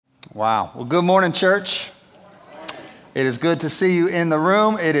Wow. Well, good morning, church. It is good to see you in the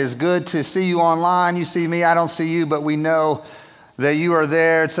room. It is good to see you online. You see me, I don't see you, but we know that you are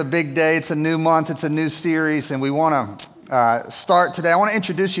there. It's a big day. It's a new month. It's a new series, and we want to start today. I want to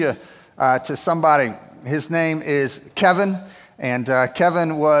introduce you to somebody. His name is Kevin, and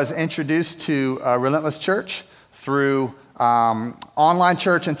Kevin was introduced to Relentless Church through online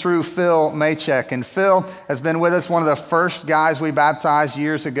church and through Phil Maycheck. And Phil has been with us, one of the first guys we baptized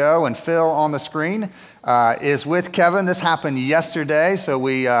years ago. And Phil on the screen is with Kevin. This happened yesterday. So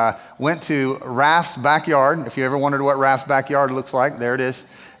we went to Raf's backyard. If you ever wondered what Raf's backyard looks like, there it is.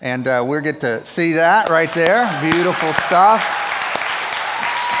 And we'll get to see that right there. Beautiful stuff.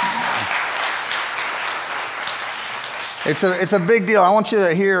 It's a big deal. I want you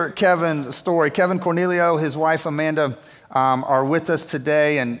to hear Kevin's story. Kevin Cornelio, his wife Amanda, are with us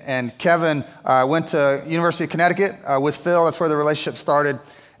today, and Kevin went to University of Connecticut with Phil. That's where the relationship started.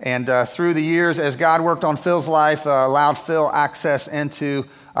 And through the years, as God worked on Phil's life, allowed Phil access into,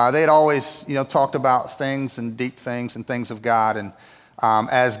 they had always, talked about things and deep things and things of God. And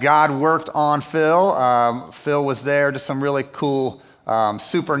as God worked on Phil, Phil was there. Just some really cool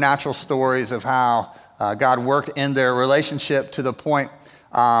supernatural stories of how God worked in their relationship to the point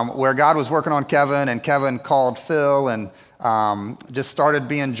where God was working on Kevin, and Kevin called Phil and just started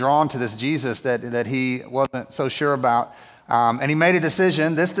being drawn to this Jesus that he wasn't so sure about. And he made a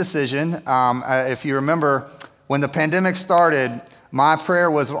decision, if you remember, when the pandemic started, my prayer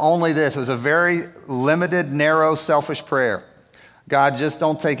was only this. It was a very limited, narrow, selfish prayer. God, just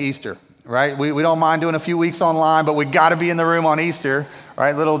don't take Easter, right? We don't mind doing a few weeks online, but we got to be in the room on Easter,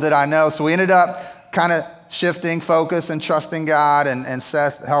 right? Little did I know. So we ended up kind of shifting focus and trusting God, and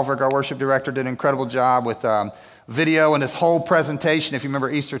Seth Helvig, our worship director, did an incredible job with video and this whole presentation. If you remember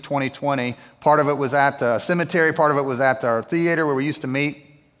Easter 2020, part of it was at the cemetery, part of it was at our theater where we used to meet,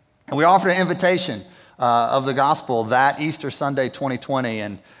 and we offered an invitation of the gospel that Easter Sunday 2020,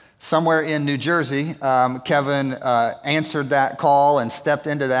 and somewhere in New Jersey, Kevin answered that call and stepped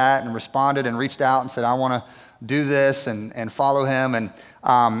into that and responded and reached out and said, I want to do this and follow him. And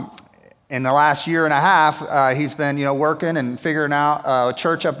in the last year and a half, he's been, working and figuring out a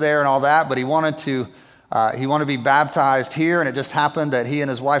church up there and all that. But he wanted to be baptized here, and it just happened that he and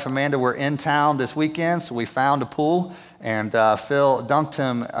his wife Amanda were in town this weekend. So we found a pool, and Phil dunked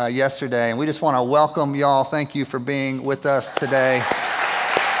him yesterday. And we just want to welcome y'all. Thank you for being with us today.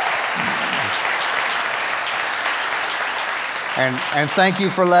 And thank you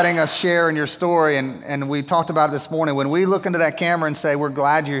for letting us share in your story. And we talked about it this morning. When we look into that camera and say, we're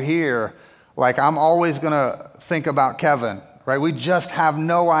glad you're here, like I'm always going to think about Kevin, right? We just have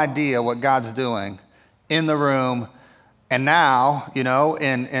no idea what God's doing in the room and now,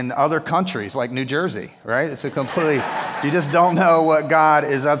 in other countries like New Jersey, right? It's a completely, you just don't know what God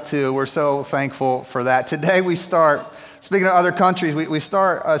is up to. We're so thankful for that. Today we start, speaking of other countries, we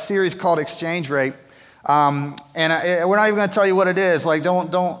start a series called Exchange Rate. We're not even going to tell you what it is. Like,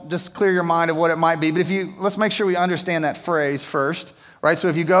 don't just clear your mind of what it might be. But let's make sure we understand that phrase first, right? So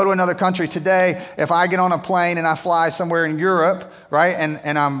if you go to another country today, if I get on a plane and I fly somewhere in Europe, right,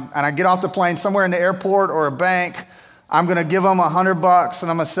 and I get off the plane somewhere in the airport or a bank, I'm going to give them $100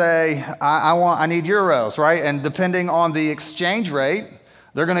 and I'm going to say I need euros, right? And depending on the exchange rate,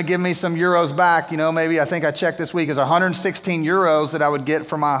 they're going to give me some euros back. Maybe I think I checked this week, it's 116 euros that I would get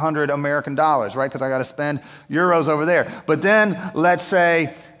for my 100 American dollars, right? Because I got to spend euros over there. But then let's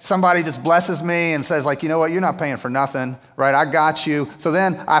say somebody just blesses me and says, like, you know what, you're not paying for nothing, right? I got you. So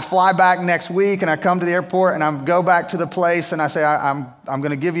then I fly back next week and I come to the airport and I go back to the place and I say, I'm going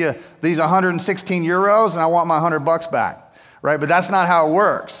to give you these 116 euros and I want my $100 back, right? But that's not how it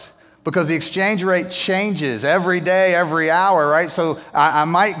works. Because the exchange rate changes every day, every hour, right? So I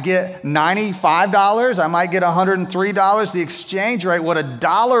might get $95, I might get $103. The exchange rate, what a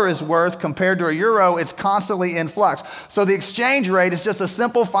dollar is worth compared to a euro, it's constantly in flux. So the exchange rate is just a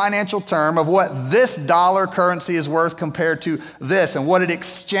simple financial term of what this dollar currency is worth compared to this and what it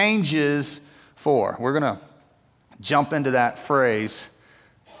exchanges for. We're going to jump into that phrase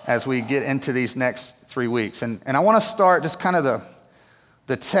as we get into these next 3 weeks. And I want to start just kind of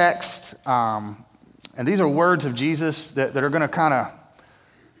the text, and these are words of Jesus that are going to kind of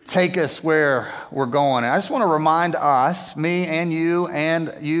take us where we're going. And I just want to remind us, me and you,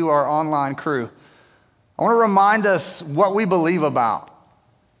 our online crew, I want to remind us what we believe about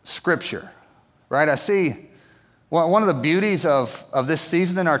Scripture, right? I see one of the beauties of this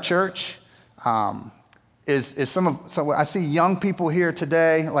season in our church is so I see young people here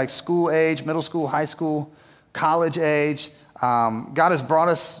today, like school age, middle school, high school, college age. God has brought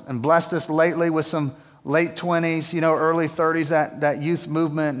us and blessed us lately with some late 20s, early 30s, that youth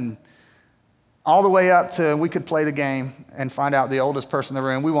movement, and all the way up to we could play the game and find out the oldest person in the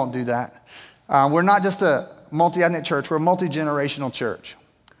room. We won't do that. We're not just a multi-ethnic church. We're a multi-generational church.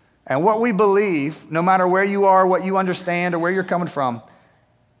 And what we believe, no matter where you are, what you understand, or where you're coming from,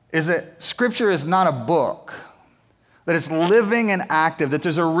 is that Scripture is not a book, that it's living and active, that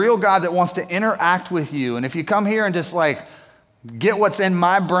there's a real God that wants to interact with you. And if you come here and just get what's in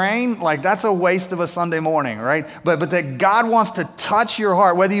my brain, that's a waste of a Sunday morning, right? But that God wants to touch your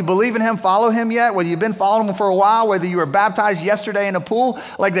heart, whether you believe in him, follow him yet, whether you've been following him for a while, whether you were baptized yesterday in a pool,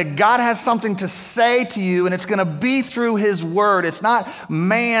 that God has something to say to you, and it's going to be through his word. It's not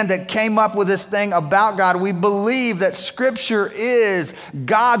man that came up with this thing about God. We believe that Scripture is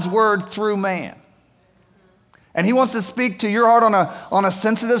God's word through man. And he wants to speak to your heart on a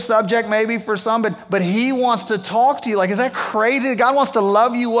sensitive subject maybe for some, but he wants to talk to you. Is that crazy? God wants to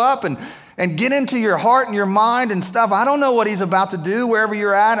love you up and get into your heart and your mind and stuff. I don't know what he's about to do wherever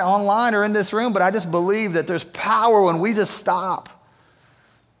you're at, online or in this room, but I just believe that there's power when we just stop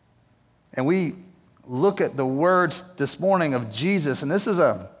and we look at the words this morning of Jesus. And this is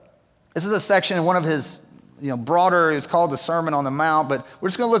a section in one of his broader, it's called the Sermon on the Mount, but we're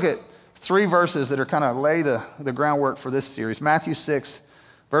just going to look at 3 verses that are kind of lay the groundwork for this series. Matthew 6,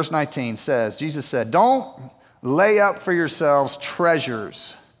 verse 19 says, Jesus said, "Don't lay up for yourselves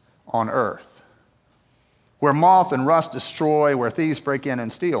treasures on earth, where moth and rust destroy, where thieves break in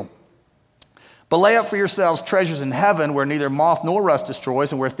and steal. But lay up for yourselves treasures in heaven, where neither moth nor rust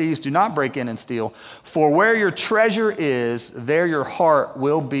destroys, and where thieves do not break in and steal. For where your treasure is, there your heart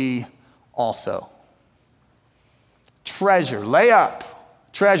will be also." Treasure, lay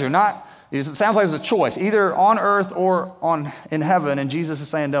up, treasure, not... It sounds like it's a choice, either on earth or in heaven. And Jesus is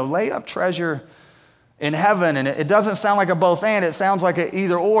saying, no, lay up treasure in heaven. And it doesn't sound like a both and. It sounds like an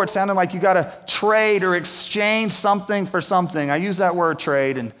either or. It sounded like you got to trade or exchange something for something. I use that word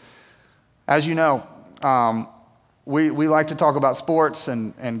trade. And as you know, we like to talk about sports,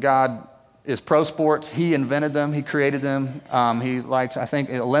 and God is pro sports. He invented them. He created them. He likes, I think,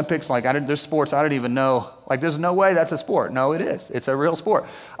 Olympics. There's sports I didn't even know. There's no way that's a sport. No, it is. It's a real sport.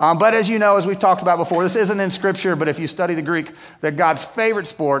 But as you know, as we've talked about before, this isn't in Scripture, but if you study the Greek, that God's favorite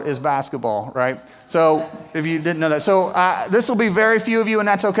sport is basketball, right? So if you didn't know that. So this will be very few of you, and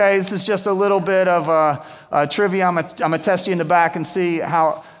that's okay. This is just a little bit of trivia. I'm going to test you in the back and see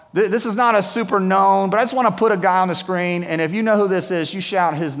how... This is not a super known, but I just want to put a guy on the screen, and if you know who this is, you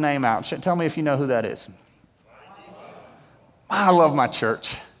shout his name out. Tell me if you know who that is. I love my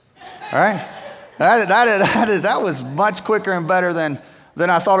church. All right? That was much quicker and better than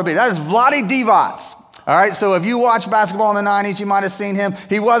I thought it would be. That is Vlade Divac. All right, so if you watch basketball in the 90s, you might have seen him.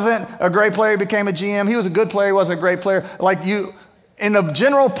 He wasn't a great player. He became a GM. He was a good player. He wasn't a great player. In the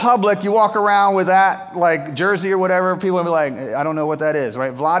general public, you walk around with that jersey or whatever, people will be like, I don't know what that is,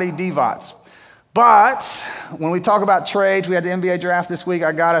 right? Vlade Divac. But when we talk about trades, we had the NBA draft this week,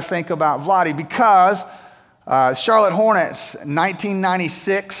 I got to think about Vlade because Charlotte Hornets,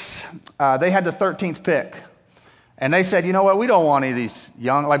 1996, they had the 13th pick. And they said, you know what, we don't want any of these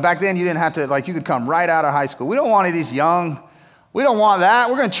young, back then you didn't have to, you could come right out of high school. We don't want any of these young, we don't want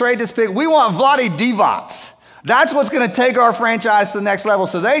that. We're going to trade this pick. We want Vlade Divac. That's what's going to take our franchise to the next level.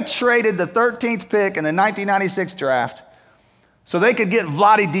 So they traded the 13th pick in the 1996 draft so they could get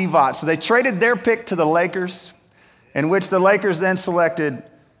Vlade Divac. So they traded their pick to the Lakers, in which the Lakers then selected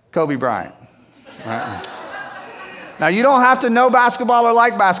Kobe Bryant. Right? Now, you don't have to know basketball or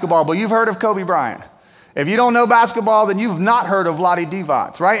like basketball, but you've heard of Kobe Bryant. If you don't know basketball, then you've not heard of Vlade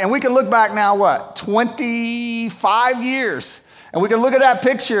Divac, right? And we can look back now, 25 years, and we can look at that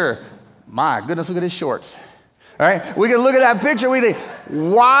picture. My goodness, look at his shorts. All right, we can look at that picture. We think,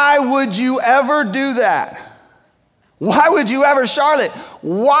 why would you ever do that? Why would you ever, Charlotte?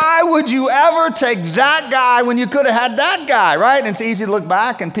 Why would you ever take that guy when you could have had that guy, right? And it's easy to look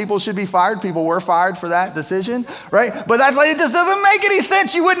back, and people should be fired. People were fired for that decision, right? But it just doesn't make any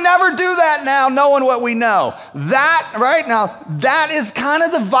sense. You would never do that now, knowing what we know. That, right now, that is kind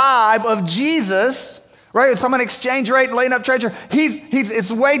of the vibe of Jesus. Right? It's some exchange rate and laying up treasure.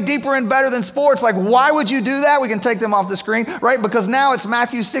 It's way deeper and better than sports. Why would you do that? We can take them off the screen, right? Because now it's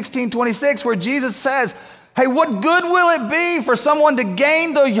Matthew 16:26 where Jesus says, hey, what good will it be for someone to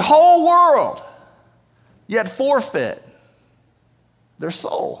gain the whole world, yet forfeit their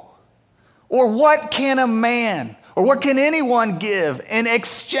soul? Or what can a man, or what can anyone give in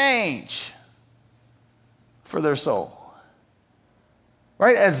exchange for their soul?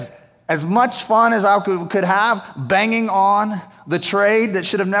 Right? As as much fun as I could have banging on the trade that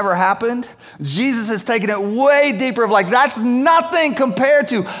should have never happened, Jesus has taken it way deeper of like, that's nothing compared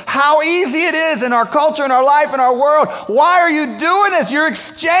to how easy it is in our culture, in our life, in our world. Why are you doing this? You're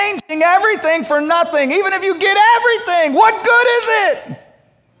exchanging everything for nothing. Even if you get everything, what good is it?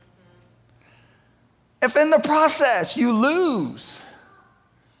 If in the process you lose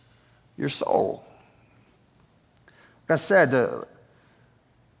your soul. Like I said,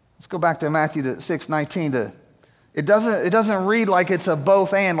 let's go back to Matthew 6:19. It doesn't read like it's a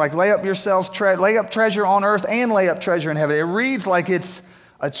both and, like lay up treasure on earth and lay up treasure in heaven. It reads like it's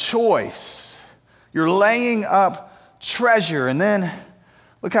a choice. You're laying up treasure, and then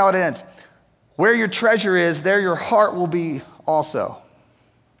look how it ends. Where your treasure is, there your heart will be also.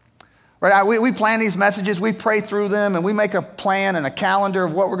 Right? We plan these messages, we pray through them, and we make a plan and a calendar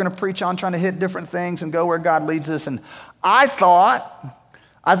of what we're going to preach on, trying to hit different things and go where God leads us. And I thought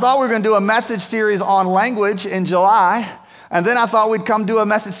we were going to do a message series on language in July, and then I thought we'd come do a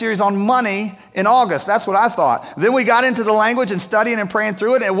message series on money in August. That's what I thought. Then we got into the language and studying and praying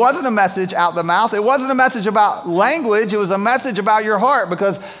through it. It wasn't a message out the mouth. It wasn't a message about language. It was a message about your heart,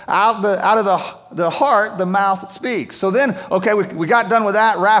 because out of the heart, the mouth speaks. So then, okay, we got done with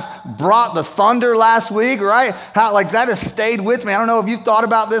that. Raph brought the thunder last week, right? How like that has stayed with me. I don't know if you've thought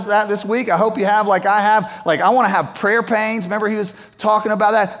about this week. I hope you have, like I have. Like I want to have prayer pains. Remember he was talking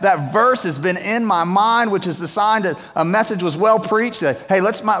about that? That verse has been in my mind, which is the sign that a message was well preached. That, hey,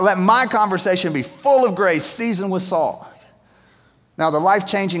 let my conversation be full of grace, seasoned with salt. Now, the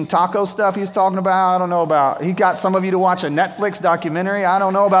life-changing taco stuff he's talking about, I don't know about. He got some of you to watch a Netflix documentary. I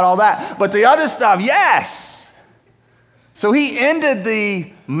don't know about all that. But the other stuff, yes. So he ended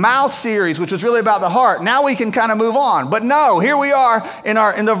the mouth series, which was really about the heart. Now we can kind of move on. But no, here we are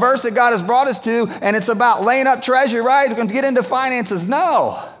in the verse that God has brought us to, and it's about laying up treasure, right? We're going to get into finances.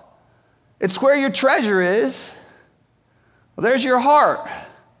 No. It's where your treasure is. Well, there's your heart.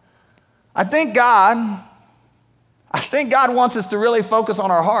 I think God wants us to really focus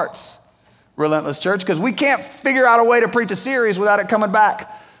on our hearts, Relentless Church, because we can't figure out a way to preach a series without it coming back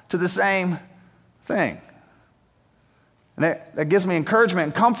to the same thing. And that gives me encouragement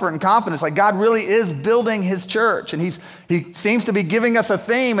and comfort and confidence. Like God really is building his church, and he seems to be giving us a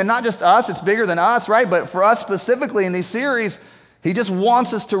theme, and not just us, it's bigger than us, right? But for us specifically in these series, he just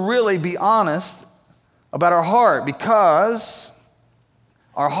wants us to really be honest about our heart, because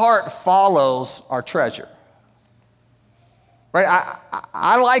our heart follows our treasure. Right?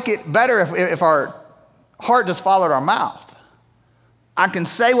 I like it better if our heart just followed our mouth. I can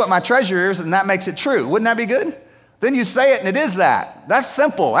say what my treasure is, and that makes it true. Wouldn't that be good? Then you say it, and it is that. That's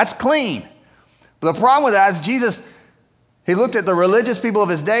simple. That's clean. But the problem with that is Jesus, he looked at the religious people of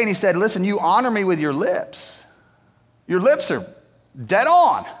his day, and he said, listen, you honor me with your lips. Your lips are dead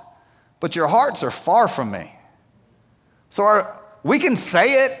on, but your hearts are far from me. So we can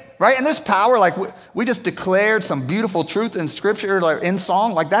say it, right? And there's power. Like we just declared some beautiful truth in Scripture, like in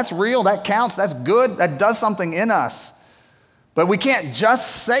song. Like that's real. That counts. That's good. That does something in us. But we can't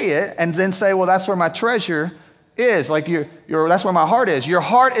just say it and then say, well, that's where my treasure is. Like that's where my heart is. Your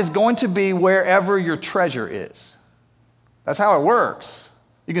heart is going to be wherever your treasure is. That's how it works.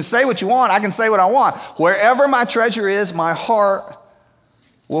 You can say what you want. I can say what I want. Wherever my treasure is, my heart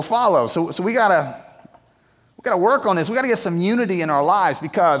will follow. So we gotta work on this. We got to get some unity in our lives,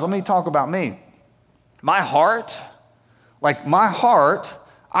 because let me talk about me. My heart,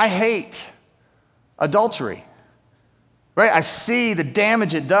 I hate adultery. Right? I see the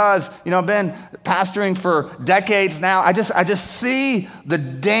damage it does. You know, I've been pastoring for decades now. I just see the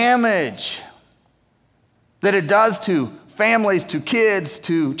damage that it does to families, to kids,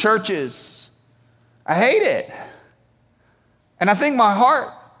 to churches. I hate it. And I think my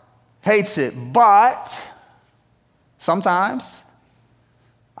heart hates it, but sometimes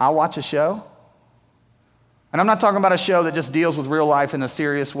I'll watch a show, and I'm not talking about a show that just deals with real life in a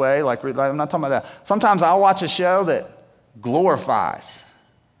serious way. I'm not talking about that. Sometimes I'll watch a show that glorifies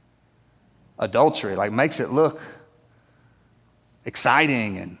adultery, like makes it look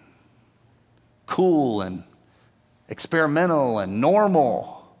exciting and cool and experimental and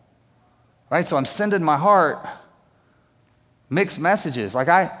normal, right? So I'm sending my heart mixed messages. Like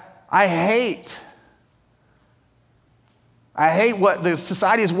I hate what the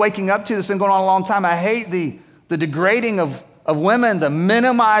society is waking up to that's been going on a long time. I hate the degrading of women, the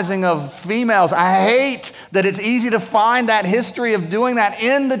minimizing of females. I hate that it's easy to find that history of doing that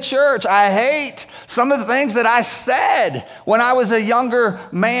in the church. I hate some of the things that I said when I was a younger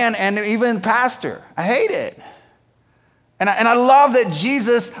man and even pastor. I hate it. And I love that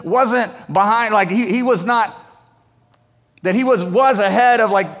Jesus wasn't behind, like he was not, that he was ahead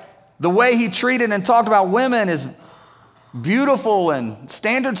of like The way he treated and talked about women is beautiful and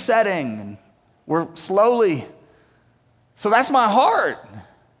standard setting. And we're slowly. So that's my heart.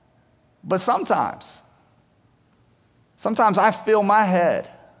 But sometimes I fill my head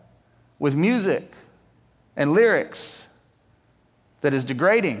with music and lyrics that is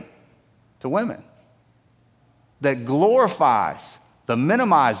degrading to women, that glorifies the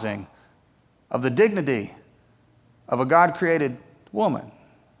minimizing of the dignity of a God-created woman.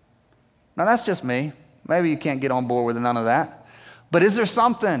 Now, that's just me. Maybe you can't get on board with none of that. But is there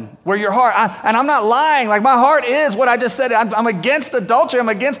something where your heart, and I'm not lying, like my heart is what I just said. I'm against adultery. I'm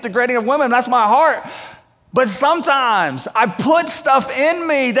against degrading of women. That's my heart. But sometimes I put stuff in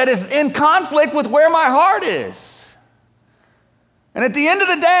me that is in conflict with where my heart is. And at the end of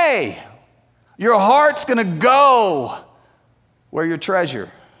the day, your heart's going to go where your treasure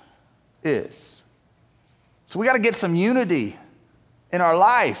is. So we got to get some unity in our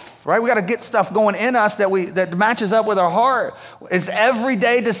life, right? We got to get stuff going in us that matches up with our heart. It's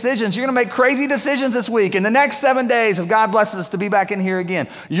everyday decisions. You're going to make crazy decisions this week. In the next 7 days, if God blesses us to be back in here again,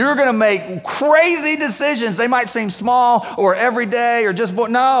 you're going to make crazy decisions. They might seem small or everyday or just,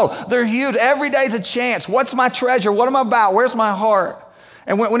 no, they're huge. Every day is a chance. What's my treasure? What am I about? Where's my heart?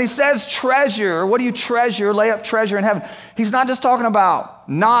 And when he says treasure, what do you treasure? Lay up treasure in heaven. He's not just talking about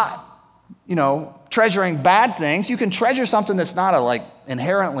not, treasuring bad things. You can treasure something that's not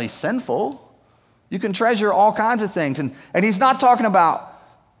inherently sinful. You can treasure all kinds of things. And he's not talking about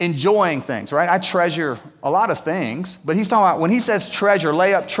enjoying things, right? I treasure a lot of things, but he's talking about, when he says treasure,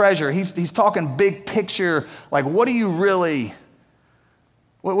 lay up treasure, he's talking big picture, like what are you really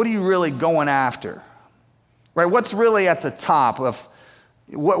going after? Right? What's really at the top of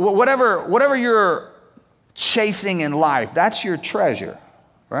whatever you're chasing in life, that's your treasure,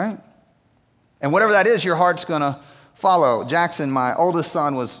 right? And whatever that is, your heart's going to follow. Jackson, my oldest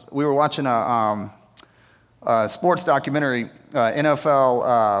son, we were watching a sports documentary,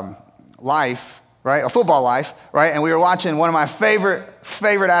 NFL Life, right? A football life, right? And we were watching one of my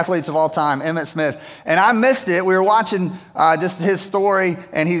favorite athletes of all time, Emmitt Smith. And I missed it. We were watching just his story,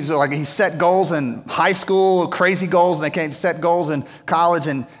 and he set goals in high school, crazy goals, and they came set goals in college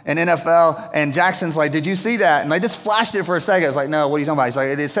and NFL. And Jackson's like, "Did you see that?" And they just flashed it for a second. I was like, "No, what are you talking about?" He's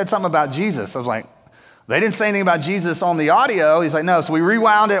like, "They said something about Jesus." I was like, they didn't say anything about Jesus on the audio. He's like, "No." So we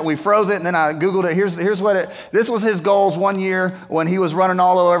rewound it, we froze it, and then I Googled it. Here's what this was his goals one year when he was running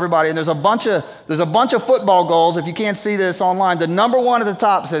all over everybody. And there's a bunch of football goals. If you can't see this online, the number one at the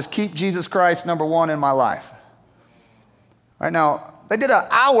top says, "Keep Jesus Christ number one in my life." Right now, they did an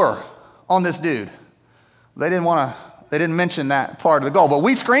hour on this dude. They didn't mention that part of the goal, but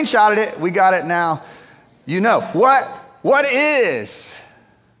we screenshotted it. We got it now. What is?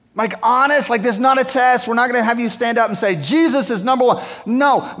 Honest, this is not a test. We're not going to have you stand up and say, Jesus is number one.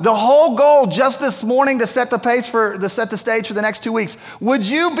 No, the whole goal just this morning to set the stage for the next 2 weeks. Would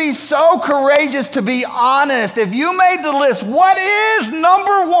you be so courageous to be honest? If you made the list, what is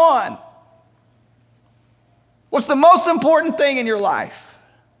number one? What's the most important thing in your life?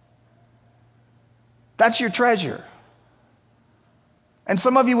 That's your treasure. And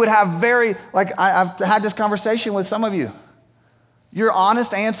some of you would have I've had this conversation with some of you. Your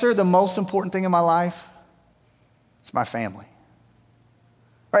honest answer, the most important thing in my life, is my family.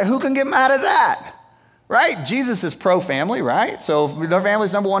 Right? Who can get mad at that? Right? Jesus is pro-family, right? So if your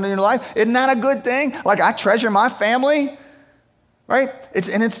family's number one in your life, isn't that a good thing? I treasure my family, right?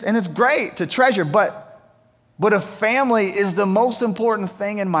 It's great to treasure, but if family is the most important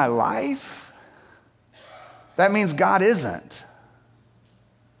thing in my life, that means God isn't.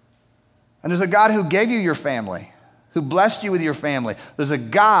 And there's a God who gave you your family, who blessed you with your family. There's a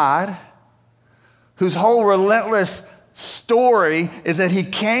God whose whole relentless story is that he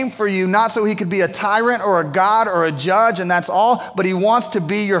came for you not so he could be a tyrant or a God or a judge, and that's all, but he wants to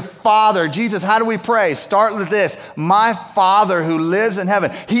be your Father. Jesus, how do we pray? Start with this: my Father who lives in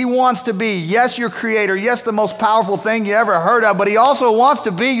heaven. He wants to be, yes, your creator, yes, the most powerful thing you ever heard of, but he also wants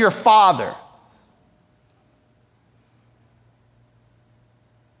to be your Father.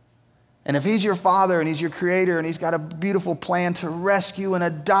 And if he's your Father and he's your creator and he's got a beautiful plan to rescue and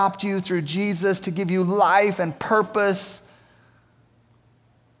adopt you through Jesus to give you life and purpose,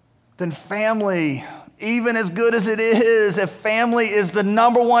 then family, even as good as it is, if family is the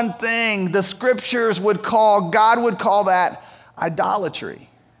number one thing, the scriptures God would call that idolatry.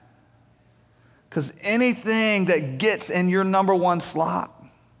 Because anything that gets in your number one slot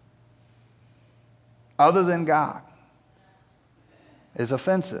other than God is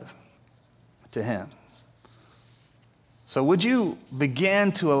offensive to him. So would you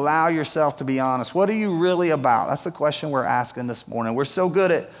begin to allow yourself to be honest? What are you really about? That's the question we're asking this morning. We're so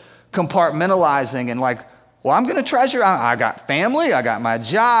good at compartmentalizing and like, well, I'm going to treasure. I got family. I got my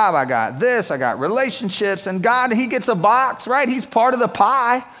job. I got this. I got relationships. And God, he gets a box, right? He's part of the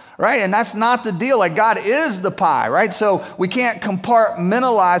pie, right? And that's not the deal. Like God is the pie, right? So we can't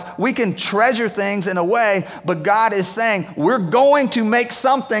compartmentalize. We can treasure things in a way, but God is saying we're going to make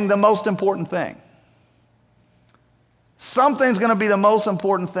something the most important thing. Something's going to be the most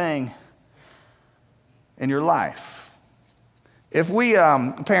important thing in your life. If we,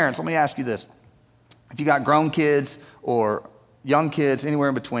 parents, let me ask you this. If you got grown kids or young kids, anywhere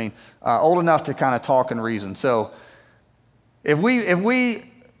in between, old enough to kind of talk and reason. So if you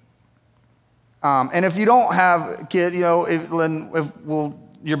don't have kids,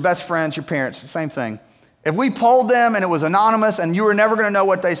 your best friends, your parents, the same thing. If we polled them and it was anonymous and you were never going to know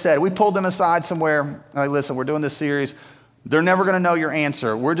what they said, we pulled them aside somewhere, like, listen, we're doing this series. They're never going to know your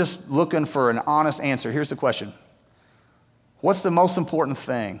answer. We're just looking for an honest answer. Here's the question. What's the most important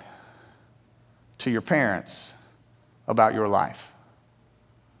thing to your parents about your life?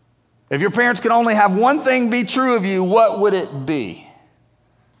 If your parents could only have one thing be true of you, what would it be?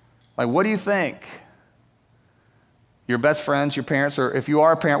 Like, what do you think your best friends, your parents, or if you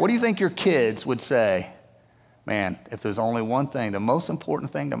are a parent, what do you think your kids would say? Man, if there's only one thing, the most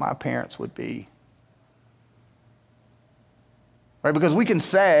important thing to my parents would be. Right? Because we can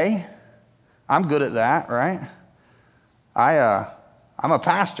say, I'm good at that, right? I'm a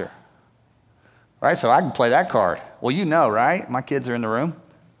pastor. Right? So I can play that card. Well, you know, right? My kids are in the room.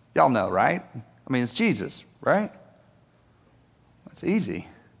 Y'all know, right? I mean, it's Jesus, right? It's easy.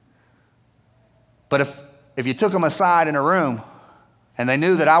 But if you took them aside in a room and they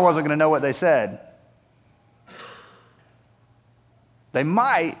knew that I wasn't going to know what they said, they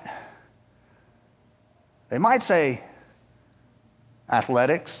might say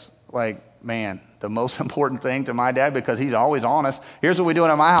athletics, like, man, the most important thing to my dad, because he's always honest. Here's what we do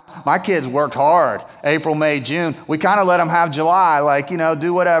in my house. My kids worked hard. April, May, June. We kind of let them have July, like,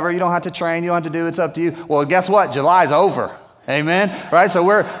 do whatever. You don't have to train. You don't have to do. It's up to you. Well, guess what? July's over. Amen. Right? So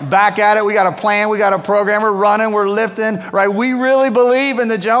we're back at it. We got a plan. We got a program. We're running. We're lifting. Right? We really believe in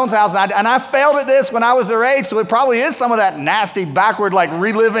the Jones house. And I failed at this when I was their age. So it probably is some of that nasty backward, like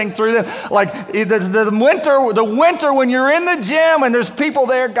reliving through them. Like the winter when you're in the gym and there's people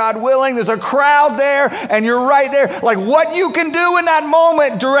there, God willing, there's a crowd there and you're right there. Like what you can do in that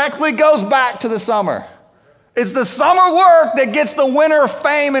moment directly goes back to the summer. It's the summer work that gets the winter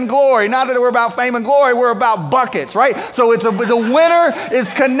fame and glory. Not that we're about fame and glory, we're about buckets, right? So the winter is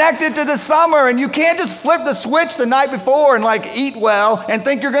connected to the summer, and you can't just flip the switch the night before and like eat well and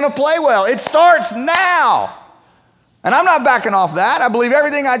think you're going to play well. It starts now. And I'm not backing off that. I believe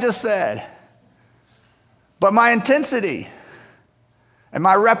everything I just said. But my intensity and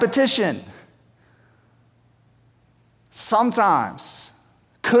my repetition sometimes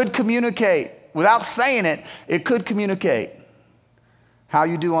could communicate. Without saying it, it could communicate. How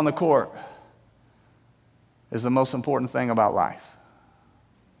you do on the court is the most important thing about life.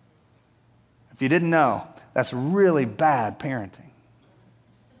 If you didn't know, that's really bad parenting.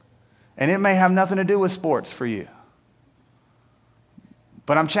 And it may have nothing to do with sports for you.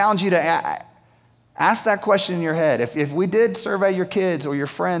 But I'm challenging you to ask that question in your head. If we did survey your kids or your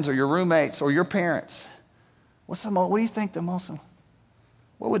friends or your roommates or your parents, what do you think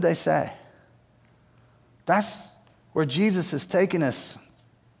what would they say? That's where Jesus is taking us.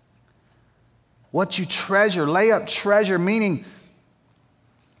 What you treasure, lay up treasure, meaning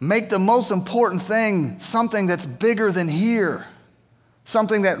make the most important thing something that's bigger than here,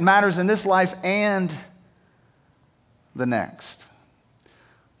 something that matters in this life and the next.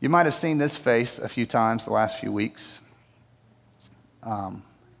 You might have seen this face a few times the last few weeks,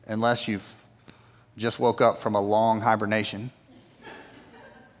 unless you've just woke up from a long hibernation.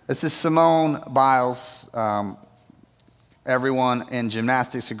 This is Simone Biles. Everyone in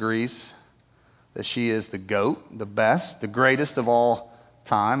gymnastics agrees that she is the GOAT, the best, the greatest of all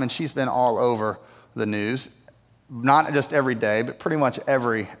time, and she's been all over the news, not just every day, but pretty much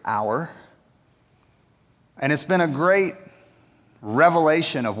every hour. And it's been a great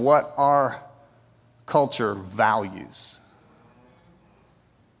revelation of what our culture values.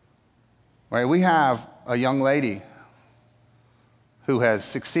 Right? We have a young lady who has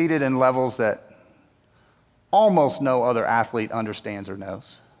succeeded in levels that almost no other athlete understands or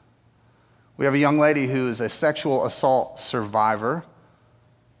knows. We have a young lady who is a sexual assault survivor,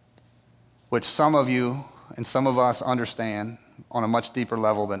 which some of you and some of us understand on a much deeper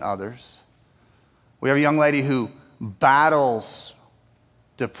level than others. We have a young lady who battles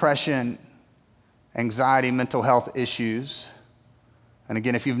depression, anxiety, mental health issues, And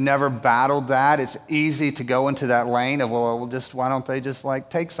again, if you've never battled that, it's easy to go into that lane of, well, why don't they just like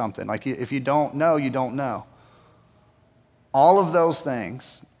take something? Like if you don't know, you don't know. All of those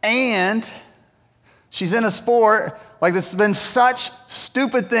things. And she's in a sport, like there's been such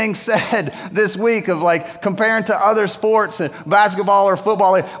stupid things said this week of like comparing to other sports, basketball or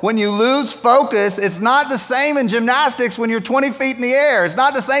football. When you lose focus, it's not the same in gymnastics when you're 20 feet in the air. It's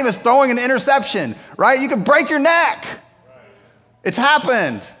not the same as throwing an interception, right? You can break your neck. It's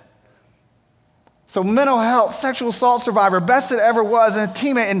happened. So mental health, sexual assault survivor, best it ever was, and a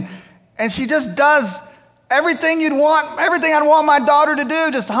teammate. And she just does everything I'd want my daughter to do,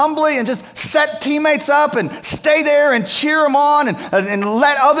 just humbly, and just set teammates up and stay there and cheer them on and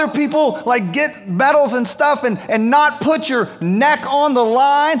let other people like get medals and stuff and not put your neck on the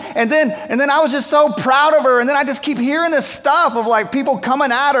line. And then I was just so proud of her. And then I just keep hearing this stuff of like people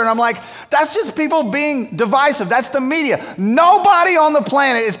coming at her. And I'm like, that's just people being divisive. That's the media. Nobody on the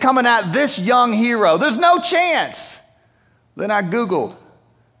planet is coming at this young hero. There's no chance. Then I Googled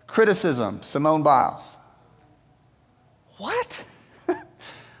criticism, Simone Biles. What?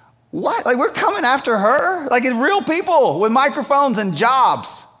 What? Like we're coming after her? Like it's real people with microphones and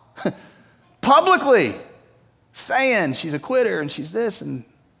jobs. Publicly saying she's a quitter and she's this, and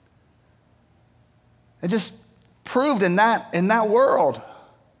it just proved in that world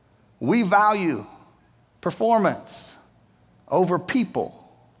we value performance over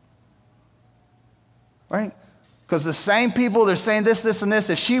people. Right? Because the same people, they're saying this, this, and this.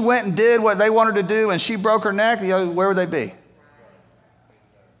 If she went and did what they wanted to do and she broke her neck, where would they be?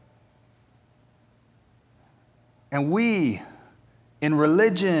 And we, in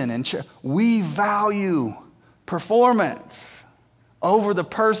religion and church, we value performance over the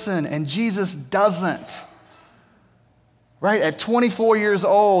person, and Jesus doesn't. Right? At 24 years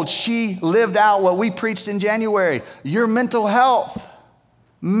old, she lived out what we preached in January. Your mental health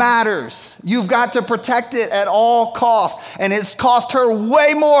matters. You've got to protect it at all costs. And it's cost her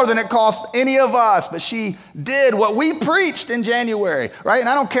way more than it cost any of us. But she did what we preached in January, right? And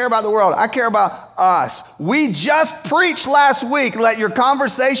I don't care about the world. I care about us. We just preached last week, let your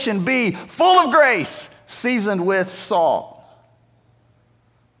conversation be full of grace, seasoned with salt.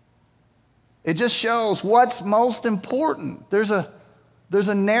 It just shows what's most important. There's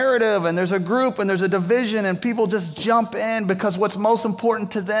a narrative, and there's a group, and there's a division, and people just jump in because what's most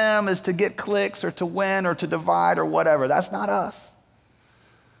important to them is to get clicks or to win or to divide or whatever. That's not us.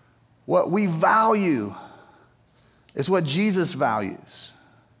 What we value is what Jesus values.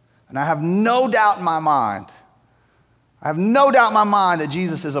 And I have no doubt in my mind that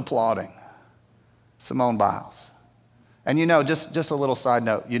Jesus is applauding Simone Biles. And just a little side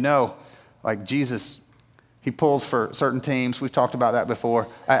note, like Jesus, he pulls for certain teams. We've talked about that before.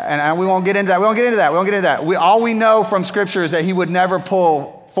 And we won't get into that. All we know from Scripture is that he would never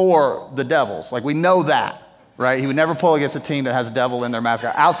pull for the devils. Like we know that, right? He would never pull against a team that has a devil in their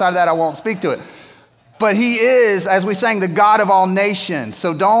mascot. Outside of that, I won't speak to it. But he is, as we sang, the God of all nations.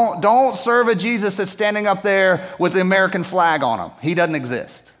 So don't serve a Jesus that's standing up there with the American flag on him. He doesn't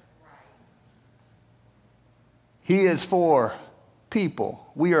exist. He is for people.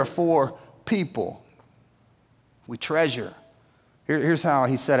 We are for people. We treasure. Here's how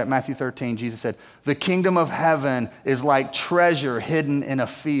he said it, Matthew 13. Jesus said, "The kingdom of heaven is like treasure hidden in a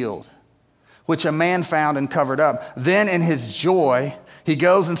field, which a man found and covered up. Then in his joy, he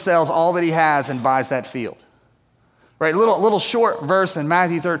goes and sells all that he has and buys that field." Right, little short verse in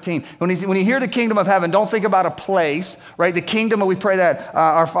Matthew 13. When you hear the kingdom of heaven, don't think about a place, right? The kingdom, we pray that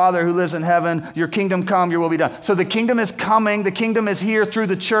our Father who lives in heaven, your kingdom come, your will be done. So the kingdom is coming. The kingdom is here through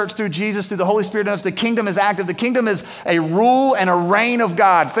the church, through Jesus, through the Holy Spirit in us. The kingdom is active. The kingdom is a rule and a reign of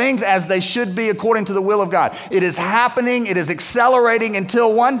God. Things as they should be according to the will of God. It is happening. It is accelerating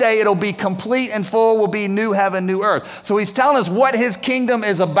until one day it'll be complete and full, will be new heaven, new earth. So he's telling us what his kingdom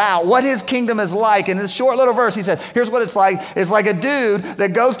is about, what his kingdom is like. In this short little verse, he said, here's what it's like. It's like a dude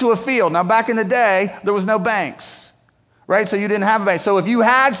that goes to a field. Now, back in the day, there was no banks, right? So you didn't have a bank. So if you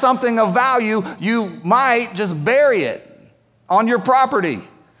had something of value, you might just bury it on your property,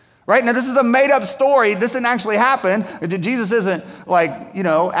 right? Now, this is a made-up story. This didn't actually happen. Jesus isn't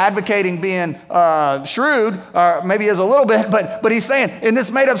advocating being shrewd, or maybe is a little bit, but he's saying in this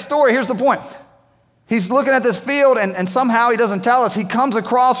made-up story, here's the point. He's looking at this field, and somehow he doesn't tell us. He comes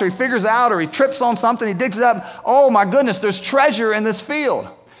across, or he figures out, or he trips on something. He digs it up. Oh, my goodness, there's treasure in this field.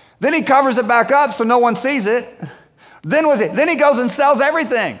 Then he covers it back up so no one sees it. Then he goes and sells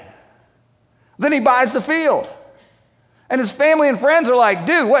everything. Then he buys the field. And his family and friends are like,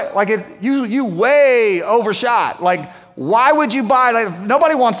 dude, what? Like, you way overshot. Like, why would you buy? Like,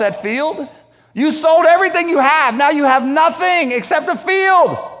 nobody wants that field. You sold everything you have. Now you have nothing except a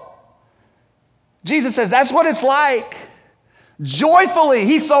field. Jesus says that's what it's like. Joyfully,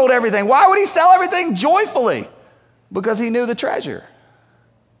 he sold everything. Why would he sell everything? Joyfully. Because he knew the treasure.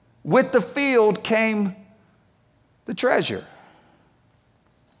 With the field came the treasure.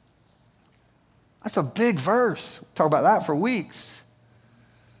 That's a big verse. We'll talk about that for weeks.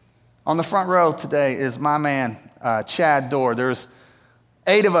 On the front row today is my man, Chad Dorr. There's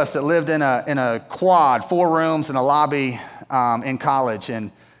 8 of us that lived in a quad, 4 rooms and a lobby in college.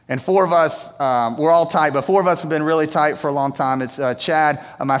 And 4 of us, we're all tight, but 4 of us have been really tight for a long time. It's Chad,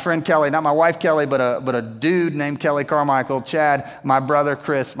 my friend Kelly, not my wife Kelly, but a dude named Kelly Carmichael, Chad, my brother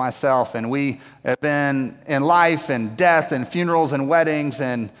Chris, myself. And we have been in life and death and funerals and weddings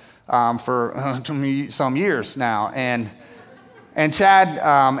and for some years now. And Chad,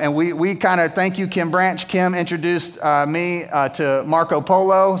 and we kind of, thank you, Kim Branch. Kim introduced me to Marco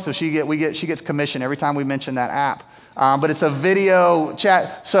Polo, so she gets commission every time we mention that app. But it's a video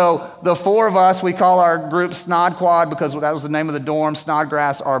chat. So the 4 of us, we call our group Snod Quad because that was the name of the dorm.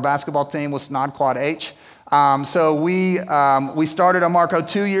 Snodgrass, our basketball team, was Snod Quad H. So we started on Marco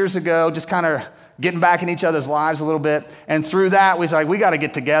 2 years ago, just kind of getting back in each other's lives a little bit. And through that, we was like, we got to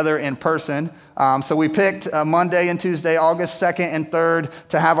get together in person. So we picked Monday and Tuesday, August 2nd and 3rd,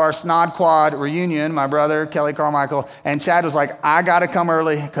 to have our Snod Quad reunion, my brother, Kelly Carmichael. And Chad was like, I got to come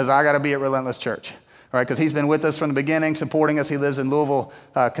early because I got to be at Relentless Church. Right, because he's been with us from the beginning, supporting us. He lives in Louisville,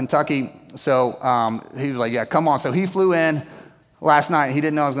 Kentucky. So he was like, yeah, come on. So he flew in last night. He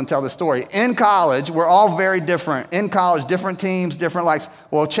didn't know I was going to tell this story. In college, we're all very different. In college, different teams, different likes.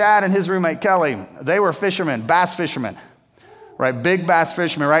 Well, Chad and his roommate, Kelly, they were fishermen, bass fishermen, right? Big bass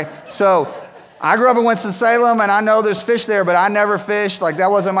fishermen, right? So I grew up in Winston-Salem, and I know there's fish there, but I never fished. Like, that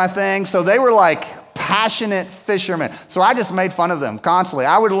wasn't my thing. So they were like passionate fishermen. So I just made fun of them constantly.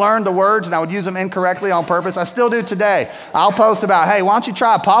 I would learn the words and I would use them incorrectly on purpose. I still do today. I'll post about, hey, why don't you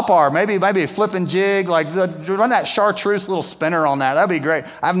try a popper? Maybe a flipping jig, like run that chartreuse little spinner on that. That'd be great.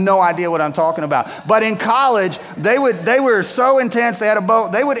 I have no idea what I'm talking about. But in college, they were so intense. They had a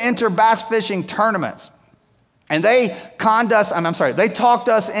boat. They would enter bass fishing tournaments. And they talked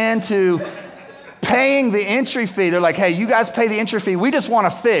us into paying the entry fee. They're like, hey, you guys pay the entry fee. We just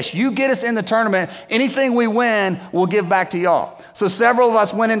want to fish. You get us in the tournament. Anything we win, we'll give back to y'all. So several of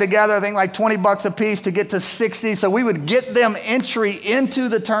us went in together, I think like $20 a piece to get to 60. So we would get them entry into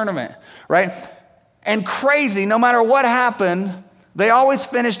the tournament, right? And crazy, no matter what happened, they always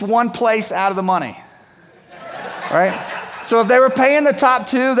finished one place out of the money, right? So if they were paying the top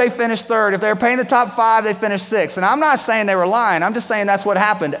 2, they finished 3rd. If they were paying the top 5, they finished 6th. And I'm not saying they were lying. I'm just saying that's what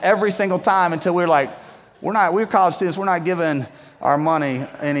happened every single time until we were like, we're college students. We're not giving our money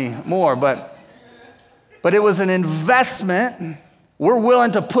anymore. But it was an investment. We're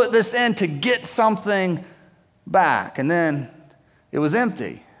willing to put this in to get something back. And then it was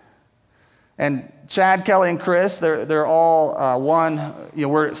empty. And Chad, Kelly, and Chris, they're all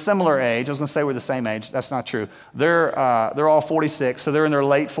we're similar age. I was going to say we're the same age. That's not true. They're all 46, so they're in their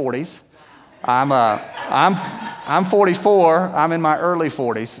late 40s. I'm 44. I'm in my early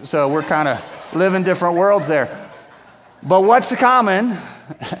 40s, so we're kind of living different worlds there. But what's common?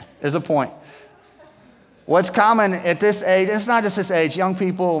 There's a point. What's common at this age? It's not just this age. Young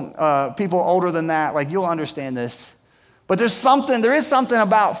people, people older than that, like you'll understand this. But there is something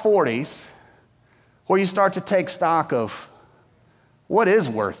about 40s. Where you start to take stock of what is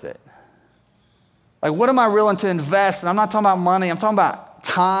worth it. Like, what am I willing to invest? And I'm not talking about money. I'm talking about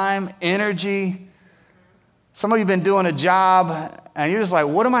time, energy. Some of you have been doing a job, and you're just like,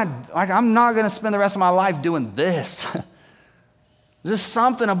 I'm not going to spend the rest of my life doing this. There's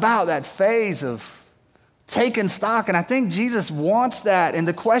something about that phase of taking stock, and I think Jesus wants that. And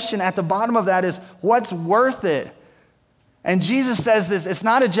the question at the bottom of that is, what's worth it? And Jesus says this, it's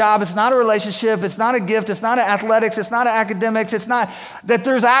not a job, it's not a relationship, it's not a gift, it's not athletics, it's not academics, it's not that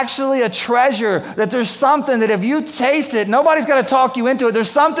there's actually a treasure, that there's something that if you taste it, nobody's got to talk you into it. There's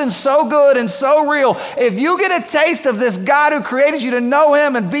something so good and so real. If you get a taste of this God who created you to know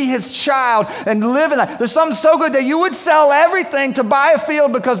him and be his child and live in that, there's something so good that you would sell everything to buy a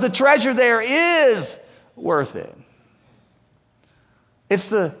field because the treasure there is worth it. It's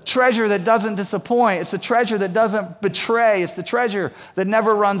the treasure that doesn't disappoint. It's the treasure that doesn't betray. It's the treasure that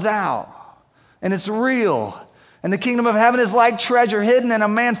never runs out. And it's real. And the kingdom of heaven is like treasure hidden, and a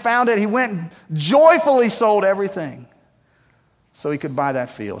man found it. He went and joyfully sold everything so he could buy that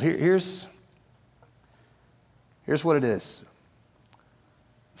field. Here's what it is.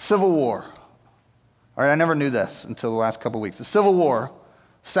 Civil War. All right, I never knew this until the last couple of weeks. The Civil War,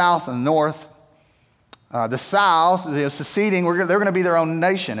 South and North. The South, seceding, they're going to be their own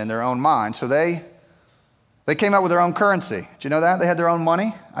nation in their own mind. So they came up with their own currency. Did you know that? They had their own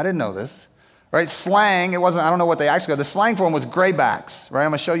money? I didn't know this. Right? Slang, it wasn't, I don't know what they actually got. The slang for them was graybacks, right? I'm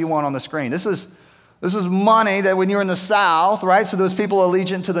going to show you one on the screen. This is money that when you're in the South, right? So those people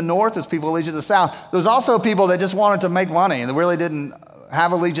allegiant to the North, those people allegiant to the South. There's also people that just wanted to make money and they really didn't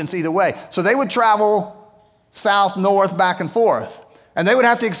have allegiance either way. So they would travel south, north, back and forth. And they would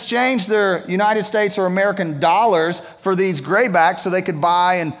have to exchange their United States or American dollars for these graybacks so they could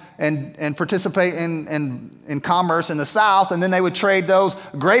buy and participate in commerce in the South. And then they would trade those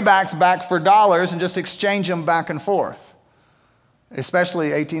graybacks back for dollars and just exchange them back and forth. Especially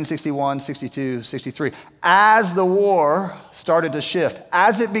 1861, 62, 63. As the war started to shift,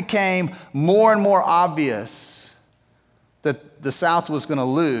 as it became more and more obvious that the South was going to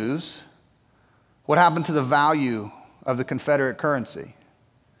lose, what happened to the value of the Confederate currency?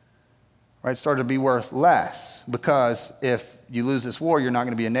 Right, it started to be worth less because if you lose this war, you're not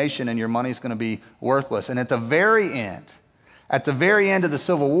going to be a nation and your money's going to be worthless. And at the very end of the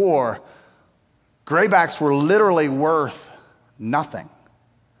Civil War, graybacks were literally worth nothing.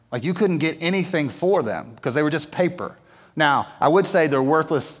 Like you couldn't get anything for them because they were just paper. Now, I would say they're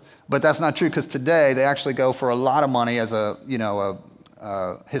worthless, but that's not true because today they actually go for a lot of money as a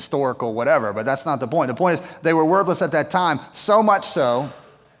historical whatever, but that's not the point. The point is they were worthless at that time, so much so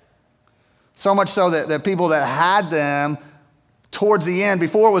that people that had them towards the end,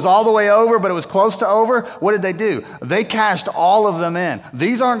 before it was all the way over, but it was close to over, what did they do? They cashed all of them in.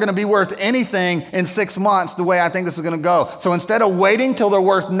 These aren't going to be worth anything in 6 months the way I think this is going to go. So instead of waiting till they're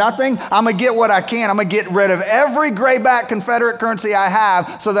worth nothing, I'm going to get what I can. I'm going to get rid of every grayback Confederate currency I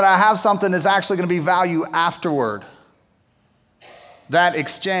have so that I have something that's actually going to be value afterward. That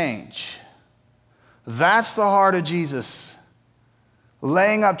exchange. That's the heart of Jesus.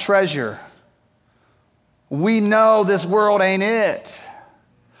 Laying up treasure. We know this world ain't it.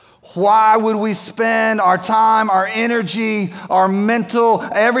 Why would we spend our time, our energy, our mental,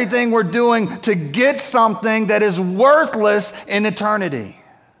 everything we're doing to get something that is worthless in eternity?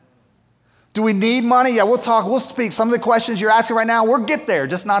 Do we need money? Yeah, we'll speak. Some of the questions you're asking right now, we'll get there,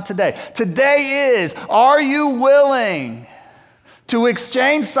 just not today. Today is, are you willing to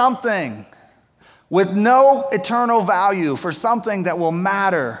exchange something with no eternal value for something that will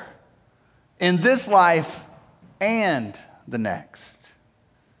matter in this life and the next?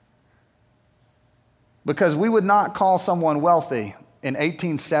 Because we would not call someone wealthy in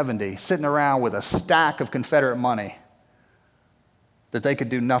 1870 sitting around with a stack of Confederate money that they could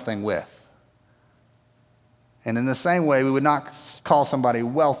do nothing with. And in the same way, we would not call somebody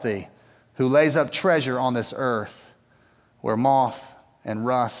wealthy who lays up treasure on this earth where moth and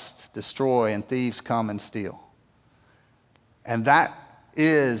rust destroy and thieves come and steal. And that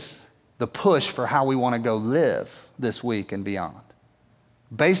is the push for how we want to go live this week and beyond.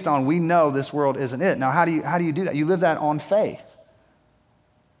 Based on we know this world isn't it. Now, how do you do that? You live that on faith.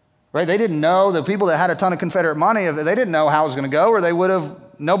 Right? They didn't know, the people that had a ton of Confederate money, they didn't know how it was going to go, or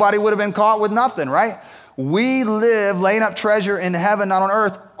nobody would have been caught with nothing, right? We live laying up treasure in heaven, not on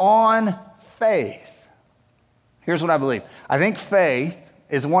earth, on faith. Here's what I believe. I think faith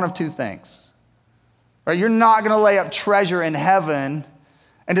is one of two things. Right? You're not going to lay up treasure in heaven.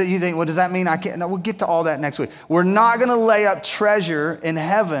 And you think, well, does that mean I can't? No, we'll get to all that next week. We're not going to lay up treasure in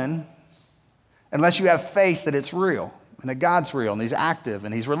heaven unless you have faith that it's real and that God's real and he's active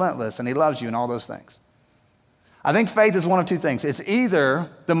and he's relentless and he loves you and all those things. I think faith is one of two things. It's either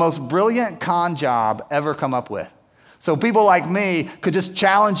the most brilliant con job ever come up with. So people like me could just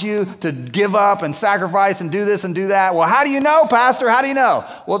challenge you to give up and sacrifice and do this and do that. Well, how do you know, Pastor? How do you know?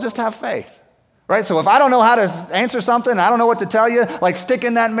 Well, just have faith. Right? So if I don't know how to answer something, I don't know what to tell you, like stick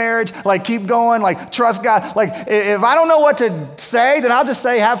in that marriage, like keep going, like trust God. Like if I don't know what to say, then I'll just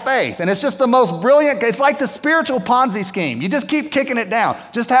say have faith. And it's just the most brilliant, it's like the spiritual Ponzi scheme. You just keep kicking it down.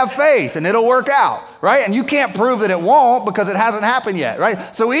 Just have faith and it'll work out, right? And you can't prove that it won't because it hasn't happened yet,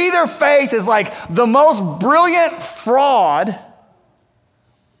 right? So either faith is like the most brilliant fraud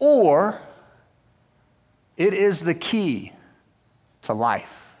or it is the key to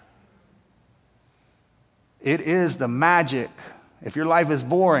life. It is the magic, if your life is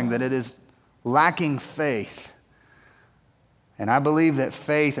boring, that it is lacking faith. And I believe that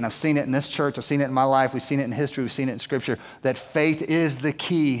faith, and I've seen it in this church, I've seen it in my life, we've seen it in history, we've seen it in Scripture, that faith is the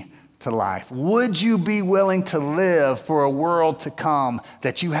key to life. Would you be willing to live for a world to come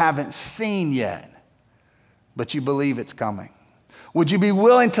that you haven't seen yet, but you believe it's coming? Would you be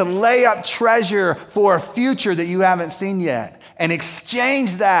willing to lay up treasure for a future that you haven't seen yet and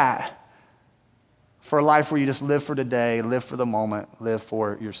exchange that for a life where you just live for today, live for the moment, live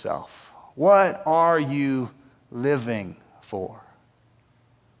for yourself? What are you living for?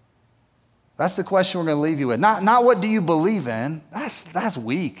 That's the question we're going to leave you with. Not what do you believe in? That's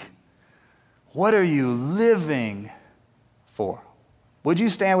weak. What are you living for? Would you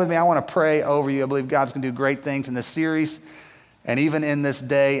stand with me? I want to pray over you. I believe God's going to do great things in this series and even in this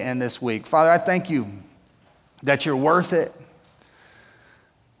day and this week. Father, I thank you that you're worth it.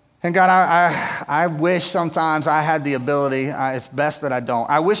 And God, I wish sometimes I had the ability, it's best that I don't.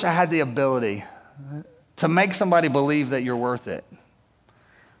 I wish I had the ability to make somebody believe that you're worth it.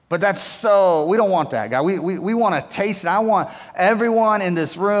 But we don't want that, God. We want to taste it. I want everyone in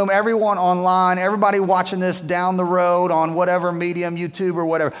this room, everyone online, everybody watching this down the road on whatever medium, YouTube or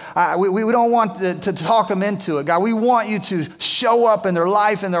whatever. We don't want to talk them into it, God. We want you to show up in their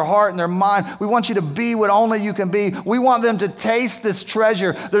life, in their heart, in their mind. We want you to be what only you can be. We want them to taste this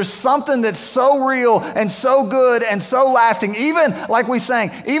treasure. There's something that's so real and so good and so lasting. Even like we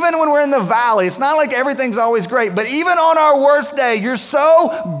sang, even when we're in the valley, it's not like everything's always great, but even on our worst day, you're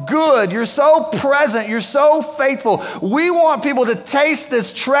so good. You're so present. You're so faithful. We want people to taste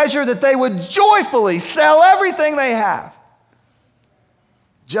this treasure that they would joyfully sell everything they have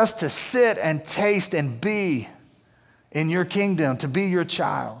just to sit and taste and be in your kingdom, to be your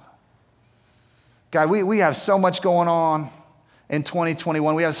child. God, we have so much going on in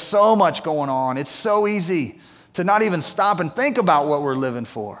 2021. We have so much going on. It's so easy to not even stop and think about what we're living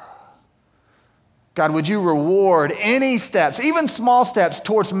for. God, would you reward any steps, even small steps,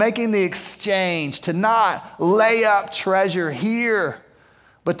 towards making the exchange, to not lay up treasure here,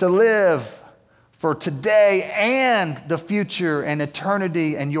 but to live for today and the future and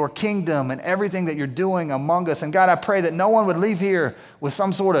eternity and your kingdom and everything that you're doing among us. And God, I pray that no one would leave here with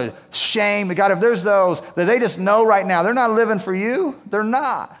some sort of shame. God, if there's those that they just know right now, they're not living for you, they're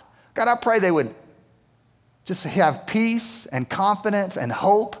not. God, I pray they would just have peace and confidence and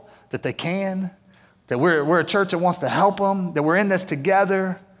hope that they can. That we're a church that wants to help them, that we're in this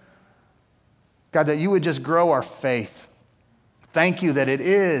together. God, that you would just grow our faith. Thank you that it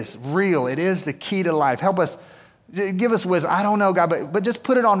is real. It is the key to life. Help us, give us wisdom. I don't know, God, but just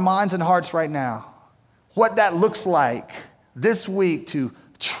put it on minds and hearts right now. What that looks like this week to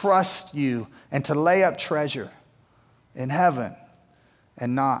trust you and to lay up treasure in heaven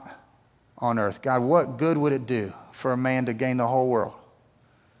and not on earth. God, what good would it do for a man to gain the whole world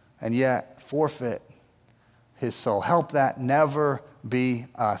and yet forfeit his soul? Help that never be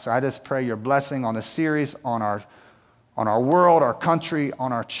us. So I just pray your blessing on the series, on our world, our country,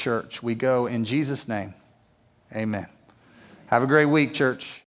 on our church. We go in Jesus' name. Amen. Have a great week, church.